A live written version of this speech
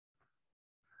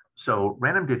So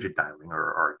random digit dialing,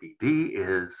 or RDD,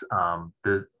 is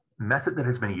the method that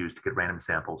has been used to get random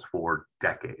samples for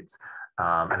decades.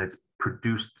 And it's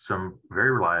produced some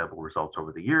very reliable results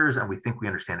over the years, and we think we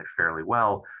understand it fairly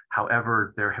well.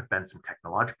 However, there have been some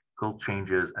technological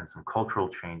changes and some cultural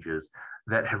changes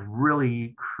that have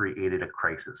really created a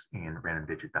crisis in random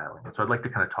digit dialing. And so I'd like to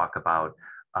kind of talk about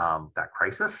that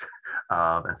crisis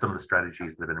and some of the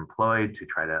strategies that have been employed to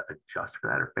try to adjust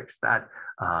for that or fix that,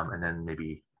 and then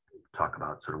maybe talk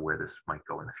about sort of where this might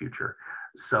go in the future.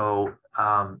 So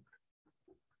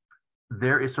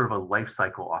there is sort of a life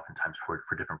cycle oftentimes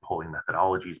for different polling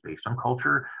methodologies based on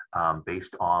culture,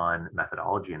 based on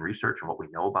methodology and research and what we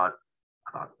know about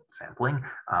sampling,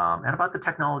 and about the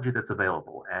technology that's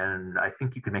available. And I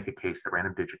think you can make a case that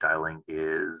random digit dialing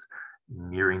is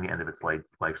nearing the end of its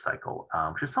life cycle,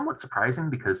 which is somewhat surprising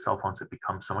because cell phones have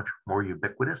become so much more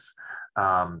ubiquitous.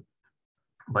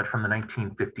 But from the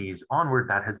 1950s onward,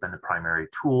 that has been the primary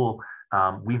tool.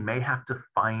 We may have to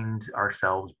find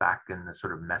ourselves back in the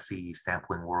sort of messy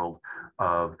sampling world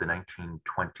of the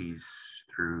 1920s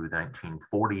through the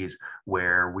 1940s,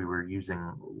 where we were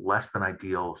using less than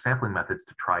ideal sampling methods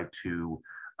to try to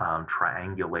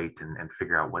triangulate and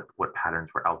figure out what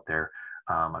patterns were out there.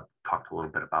 I've talked a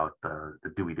little bit about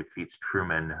the Dewey defeats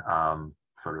Truman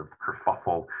sort of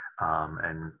kerfuffle,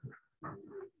 and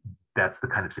that's the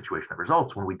kind of situation that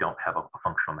results when we don't have a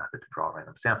functional method to draw a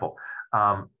random sample.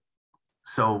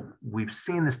 So we've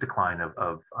seen this decline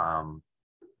of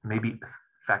maybe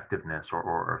effectiveness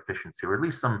or efficiency, or at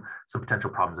least some potential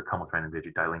problems that come with random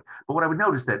digit dialing. But what I would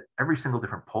note is that every single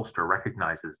different pollster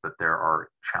recognizes that there are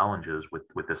challenges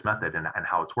with this method and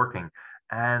how it's working,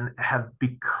 and have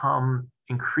become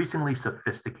increasingly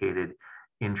sophisticated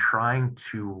in trying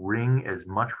to wring as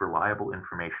much reliable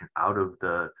information out of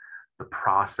the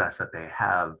process that they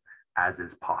have as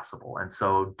is possible. And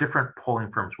so different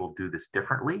polling firms will do this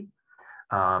differently.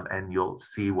 And you'll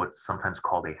see what's sometimes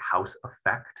called a house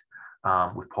effect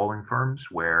with polling firms,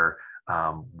 where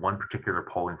one particular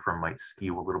polling firm might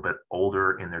skew a little bit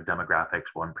older in their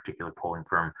demographics, one particular polling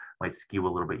firm might skew a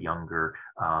little bit younger,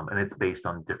 and it's based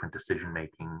on different decision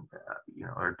making,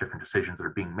 or different decisions that are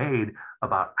being made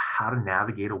about how to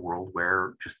navigate a world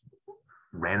where just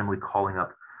randomly calling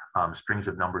up strings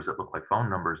of numbers that look like phone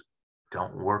numbers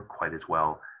don't work quite as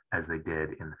well as they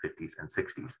did in the 50s and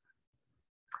 60s.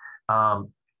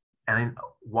 And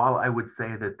while I would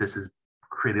say that this has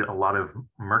created a lot of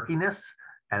murkiness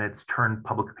and it's turned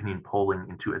public opinion polling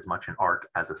into as much an art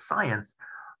as a science,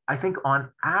 I think on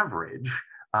average,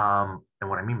 and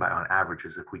what I mean by on average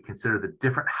is if we consider the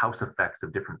different house effects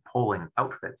of different polling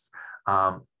outfits,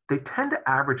 they tend to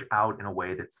average out in a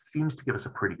way that seems to give us a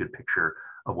pretty good picture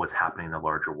of what's happening in the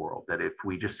larger world. That if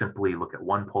we just simply look at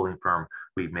one polling firm,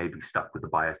 we may be stuck with the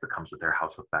bias that comes with their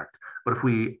house effect. But if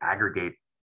we aggregate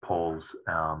polls,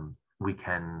 we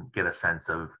can get a sense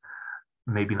of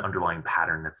maybe an underlying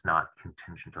pattern that's not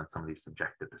contingent on some of these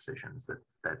subjective decisions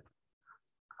that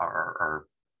are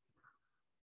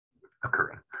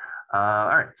occurring. All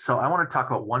right, so I want to talk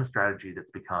about one strategy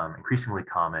that's become increasingly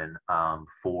common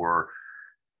for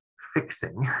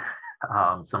fixing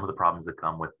some of the problems that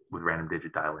come with random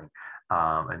digit dialing.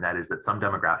 And that is that some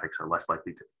demographics are less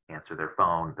likely to answer their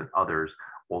phone than others.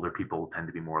 Older people tend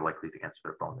to be more likely to answer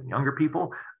their phone than younger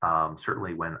people.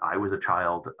 Certainly when I was a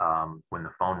child, when the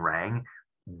phone rang,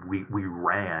 we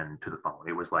ran to the phone.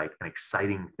 It was like an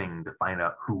exciting thing to find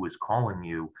out who was calling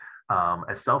you.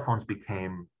 As cell phones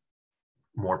became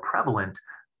more prevalent,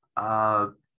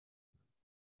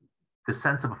 the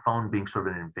sense of a phone being sort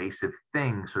of an invasive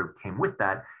thing sort of came with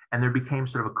that. And there became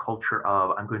sort of a culture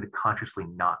of, I'm going to consciously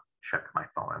not check my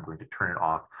phone. I'm going to turn it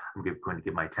off. I'm going to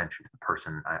give my attention to the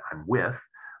person I'm with.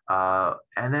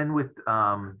 And then with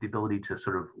the ability to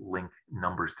sort of link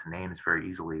numbers to names very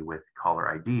easily with caller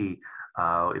ID,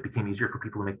 it became easier for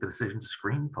people to make the decision to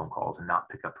screen phone calls and not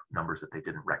pick up numbers that they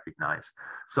didn't recognize.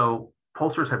 So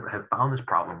pollsters have found this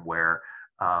problem where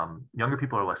younger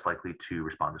people are less likely to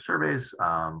respond to surveys.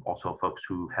 Also, folks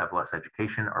who have less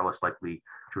education are less likely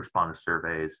to respond to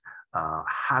surveys.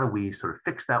 How do we sort of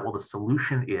fix that? Well, the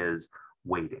solution is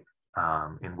weighting,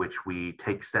 in which we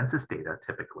take census data,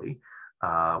 typically,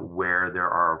 where there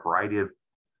are a variety of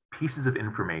pieces of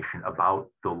information about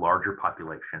the larger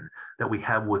population that we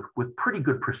have with pretty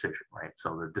good precision, right?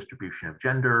 So the distribution of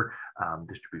gender,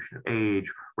 distribution of age,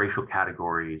 racial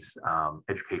categories,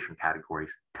 education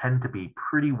categories tend to be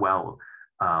pretty well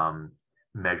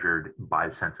measured by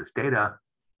the census data.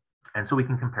 And so we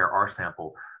can compare our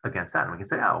sample against that. And we can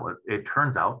say, oh, it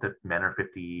turns out that men are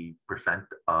 50%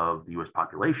 of the US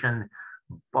population,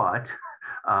 but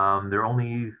there are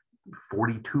only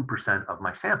 42% of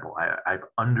my sample. I've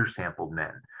undersampled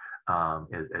men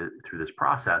through this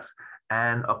process.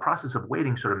 And a process of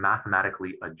weighting sort of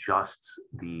mathematically adjusts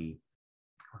the,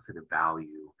 let's say, the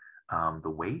value, the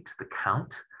weight, the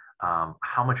count,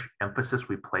 how much emphasis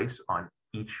we place on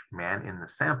each man in the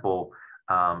sample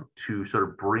to sort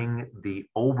of bring the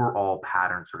overall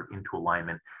pattern sort of into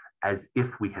alignment as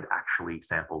if we had actually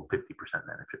sampled 50%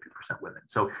 men and 50% women.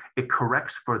 So it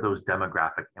corrects for those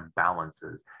demographic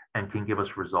imbalances and can give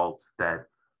us results that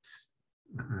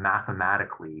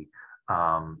mathematically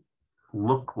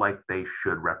look like they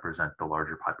should represent the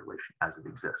larger population as it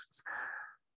exists.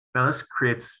 Now, this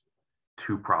creates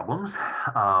two problems.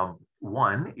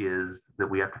 One is that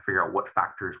we have to figure out what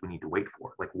factors we need to wait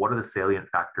for. Like, what are the salient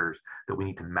factors that we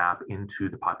need to map into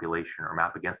the population or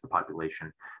map against the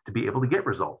population to be able to get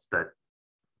results that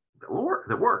work,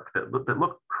 that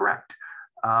look correct?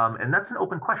 And that's an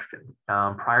open question.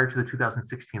 Prior to the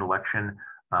 2016 election,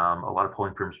 a lot of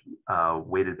polling firms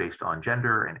weighted based on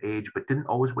gender and age, but didn't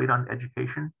always weight on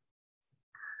education.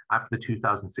 After the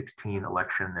 2016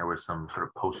 election, there was some sort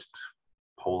of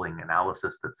post-polling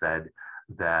analysis that said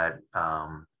that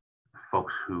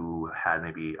folks who had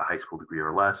maybe a high school degree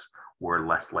or less were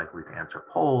less likely to answer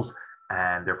polls,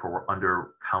 and therefore were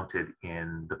undercounted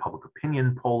in the public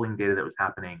opinion polling data that was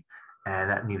happening, and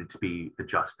that needed to be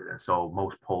adjusted. And so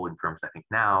most polling firms, I think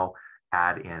now,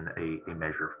 add in a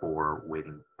measure for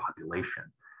weighting population.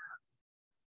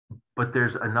 But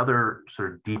there's another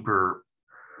sort of deeper,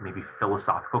 maybe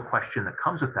philosophical question that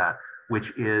comes with that,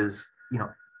 which is,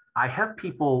 I have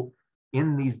people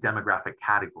in these demographic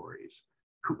categories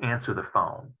who answer the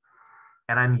phone,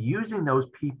 and I'm using those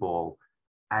people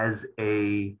as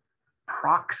a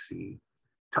proxy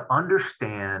to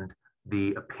understand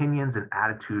the opinions and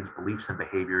attitudes, beliefs, and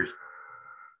behaviors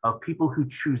of people who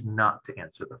choose not to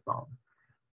answer the phone.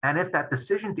 And if that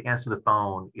decision to answer the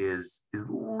phone is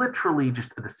literally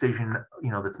just a decision,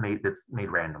 that's made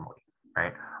randomly,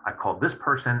 right? I called this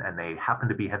person and they happened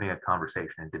to be having a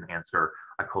conversation and didn't answer.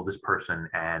 I called this person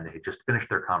and they just finished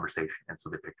their conversation, and so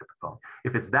they picked up the phone.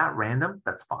 If it's that random,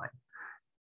 that's fine.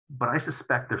 But I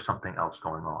suspect there's something else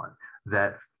going on,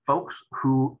 that folks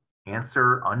who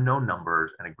answer unknown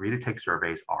numbers and agree to take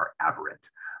surveys are aberrant.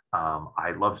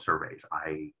 I love surveys.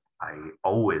 I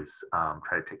always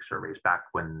try to take surveys. Back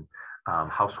when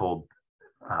household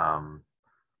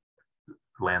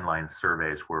landline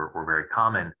surveys were very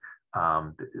common,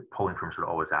 the polling firms would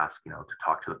always ask, to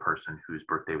talk to the person whose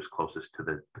birthday was closest to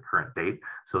the current date,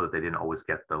 so that they didn't always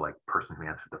get the person who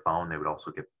answered the phone. They would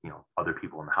also get, other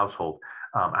people in the household.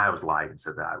 I always lied and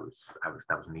said that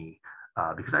that was me,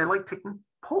 because I like taking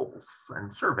polls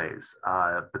and surveys,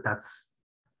 but that's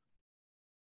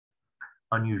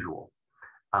unusual.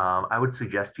 I would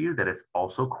suggest to you that it's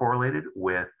also correlated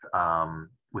with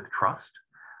trust,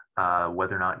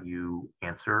 whether or not you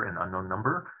answer an unknown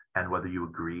number and whether you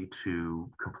agree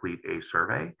to complete a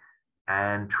survey.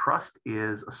 And trust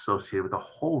is associated with a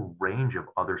whole range of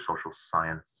other social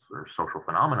science or social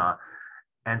phenomena.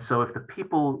 And so if the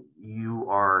people you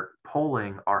are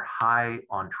polling are high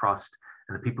on trust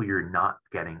and the people you're not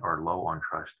getting are low on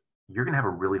trust, you're going to have a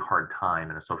really hard time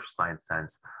in a social science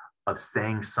sense of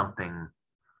saying something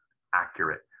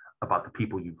accurate about the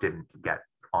people you didn't get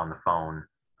on the phone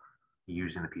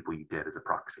using the people you did as a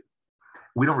proxy.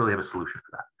 We don't really have a solution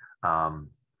for that.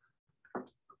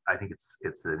 I think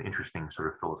it's an interesting sort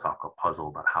of philosophical puzzle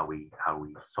about how we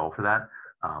solve for that,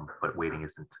 but weighting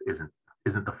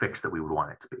isn't the fix that we would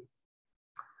want it to be.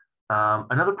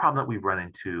 Another problem that we've run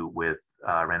into with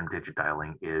random digit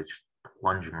dialing is just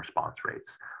plunging response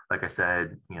rates. Like I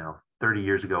said, 30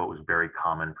 years ago, it was very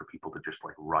common for people to just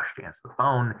rush to answer the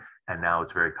phone. And now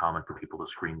it's very common for people to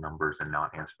screen numbers and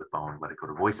not answer the phone, let it go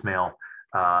to voicemail.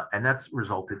 And that's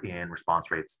resulted in response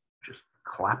rates just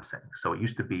collapsing. So it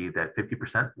used to be that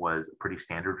 50% was a pretty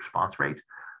standard response rate.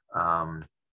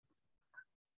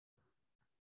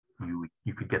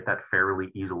 You could get that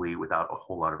fairly easily without a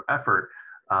whole lot of effort.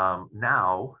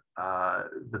 Now,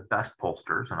 the best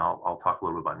pollsters, and I'll talk a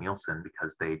little bit about Nielsen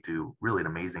because they do really an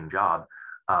amazing job,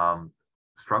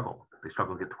 struggle. They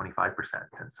struggle to get 25%.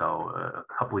 And so a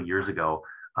couple of years ago,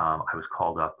 I was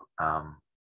called up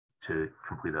to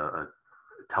complete a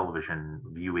television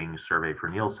viewing survey for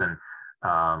Nielsen.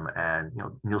 And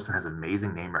Nielsen has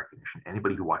amazing name recognition.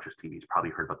 Anybody who watches TV has probably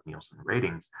heard about the Nielsen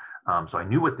ratings. So I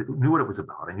knew what it was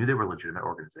about. I knew they were a legitimate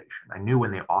organization. I knew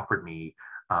when they offered me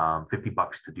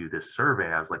 $50 to do this survey,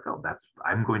 I was like, oh,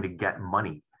 I'm going to get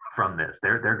money from this.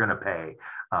 They're going to pay.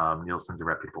 Nielsen's a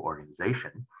reputable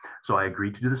organization. So I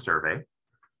agreed to do the survey.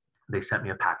 They sent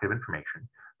me a packet of information.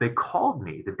 They called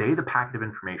me the day the packet of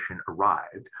information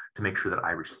arrived to make sure that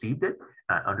I received it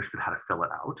and I understood how to fill it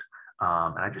out.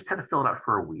 And I just had to fill it out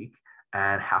for a week.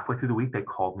 And halfway through the week, they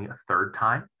called me a third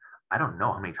time. I don't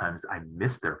know how many times I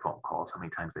missed their phone calls, how many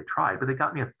times they tried, but they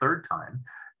got me a third time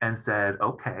and said,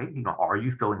 okay, are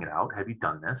you filling it out? Have you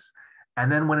done this?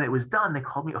 And then when it was done, they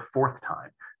called me a fourth time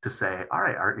to say, all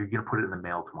right, are you going to put it in the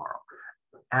mail tomorrow?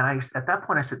 And at that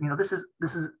point, I said, this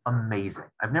is amazing.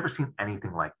 I've never seen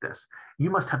anything like this. You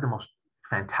must have the most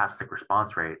fantastic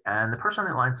response rate. And the person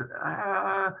on the line said,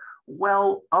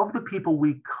 well, of the people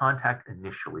we contact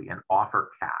initially and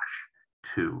offer cash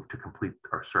to complete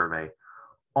our survey,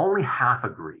 only half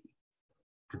agree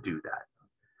to do that.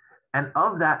 And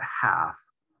of that half,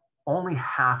 only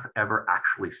half ever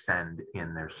actually send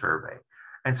in their survey.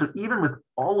 And so even with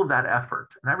all of that effort,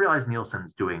 and I realize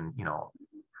Nielsen's doing,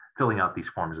 filling out these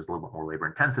forms is a little bit more labor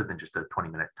intensive than just a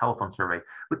 20-minute telephone survey.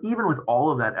 But even with all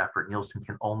of that effort, Nielsen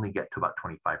can only get to about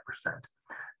 25%.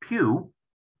 Pew,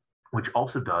 which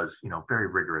also does, very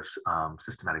rigorous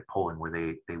systematic polling where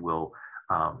they will,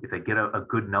 if they get a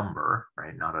good number,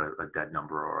 right, not a dead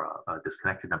number or a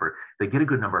disconnected number, they get a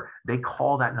good number, they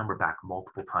call that number back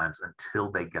multiple times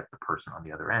until they get the person on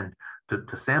the other end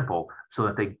to sample, so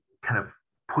that they kind of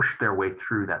push their way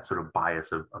through that sort of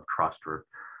bias of trust or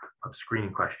of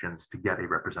screening questions to get a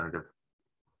representative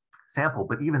sample.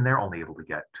 But even they're only able to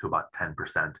get to about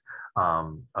 10%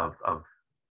 of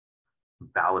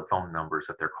valid phone numbers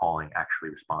that they're calling actually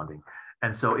responding.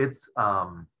 And so it's,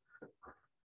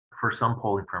 for some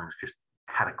polling firms, just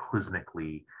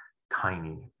cataclysmically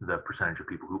tiny, the percentage of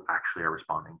people who actually are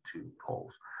responding to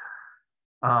polls.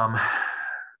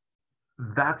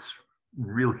 That's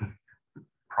really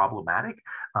problematic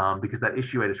because that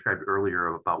issue I described earlier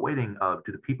about weighting of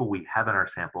do the people we have in our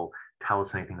sample tell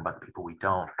us anything about the people we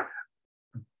don't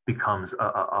becomes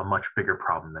a much bigger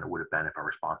problem than it would have been if our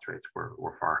response rates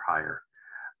were far higher.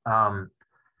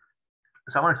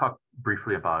 So I want to talk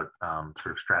briefly about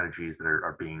sort of strategies that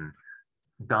are being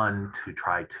done to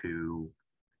try to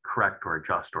correct or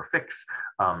adjust or fix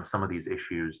some of these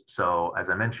issues. So as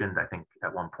I mentioned, I think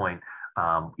at one point,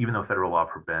 even though federal law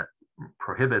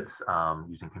prohibits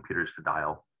using computers to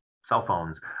dial cell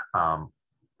phones,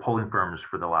 polling firms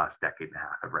for the last decade and a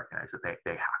half have recognized that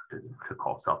they have to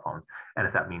call cell phones. And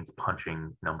if that means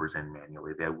punching numbers in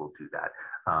manually, they will do that.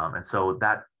 And so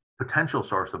that potential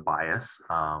source of bias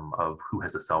of who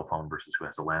has a cell phone versus who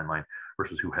has a landline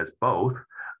versus who has both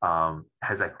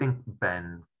has, I think,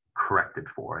 been corrected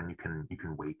for, and you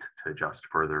can wait to adjust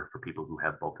further for people who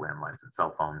have both landlines and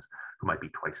cell phones, who might be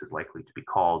twice as likely to be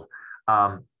called.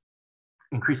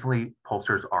 Increasingly,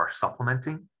 pollsters are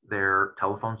supplementing their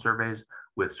telephone surveys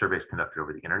with surveys conducted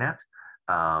over the internet.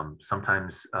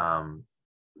 Sometimes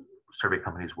survey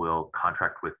companies will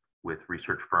contract with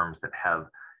research firms that have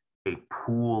a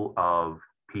pool of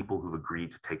people who've agreed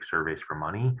to take surveys for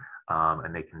money,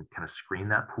 and they can kind of screen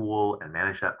that pool and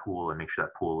manage that pool and make sure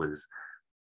that pool is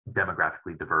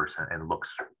demographically diverse and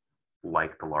looks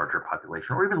like the larger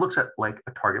population, or even looks at like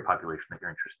a target population that you're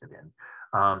interested in.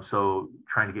 So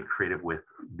trying to get creative with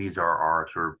these are our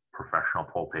sort of professional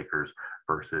poll takers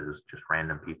versus just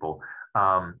random people.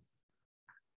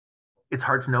 It's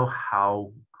hard to know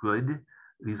how good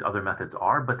these other methods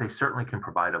are, but they certainly can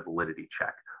provide a validity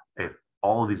check. If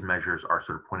all of these measures are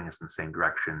sort of pointing us in the same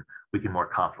direction, we can more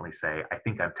confidently say, I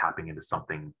think I'm tapping into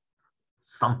something.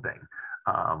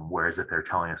 Whereas if they're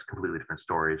telling us completely different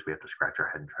stories, we have to scratch our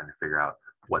head and trying to figure out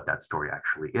what that story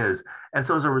actually is. And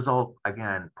so as a result,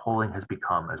 again, polling has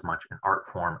become as much an art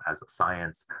form as a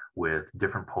science, with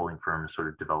different polling firms sort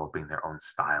of developing their own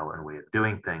style and way of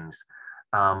doing things.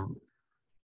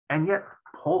 And yet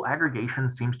poll aggregation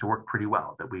seems to work pretty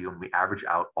well, that when we average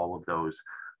out all of those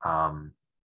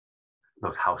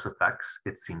house effects,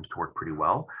 it seems to work pretty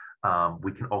well.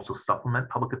 We can also supplement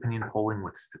public opinion polling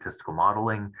with statistical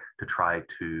modeling to try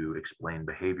to explain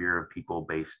behavior of people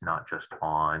based not just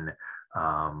on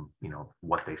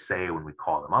what they say when we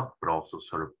call them up, but also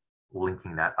sort of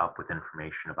linking that up with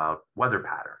information about weather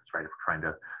patterns, right? If we're trying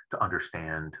to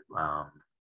understand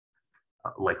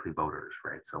likely voters,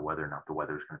 right? So whether or not the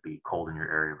weather is going to be cold in your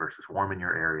area versus warm in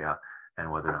your area, and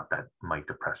whether or not that might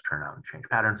depress turnout and change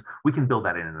patterns, we can build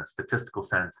that in a statistical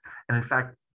sense. And in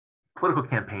fact, political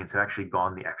campaigns have actually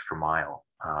gone the extra mile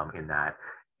in that,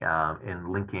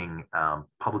 in linking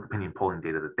public opinion polling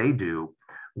data that they do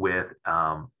with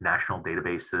national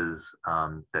databases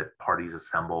that parties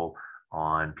assemble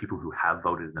on people who have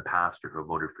voted in the past or who have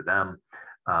voted for them.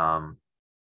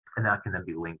 And that can then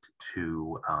be linked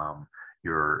to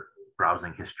your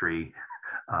browsing history,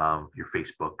 your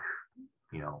Facebook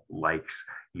likes,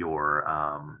 your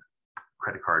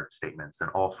credit card statements and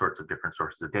all sorts of different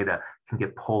sources of data can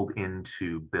get pulled in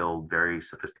to build very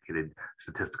sophisticated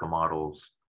statistical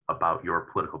models about your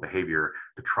political behavior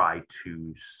to try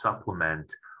to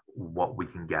supplement what we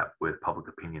can get with public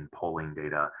opinion polling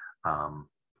data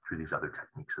through these other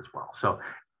techniques as well. So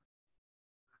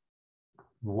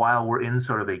while we're in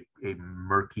sort of a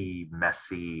murky,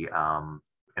 messy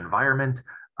environment,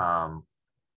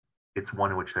 it's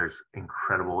one in which there's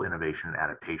incredible innovation and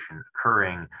adaptation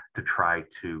occurring to try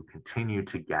to continue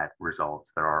to get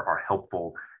results that are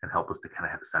helpful and help us to kind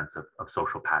of have a sense of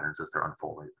social patterns as they're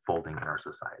unfolding in our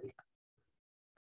society.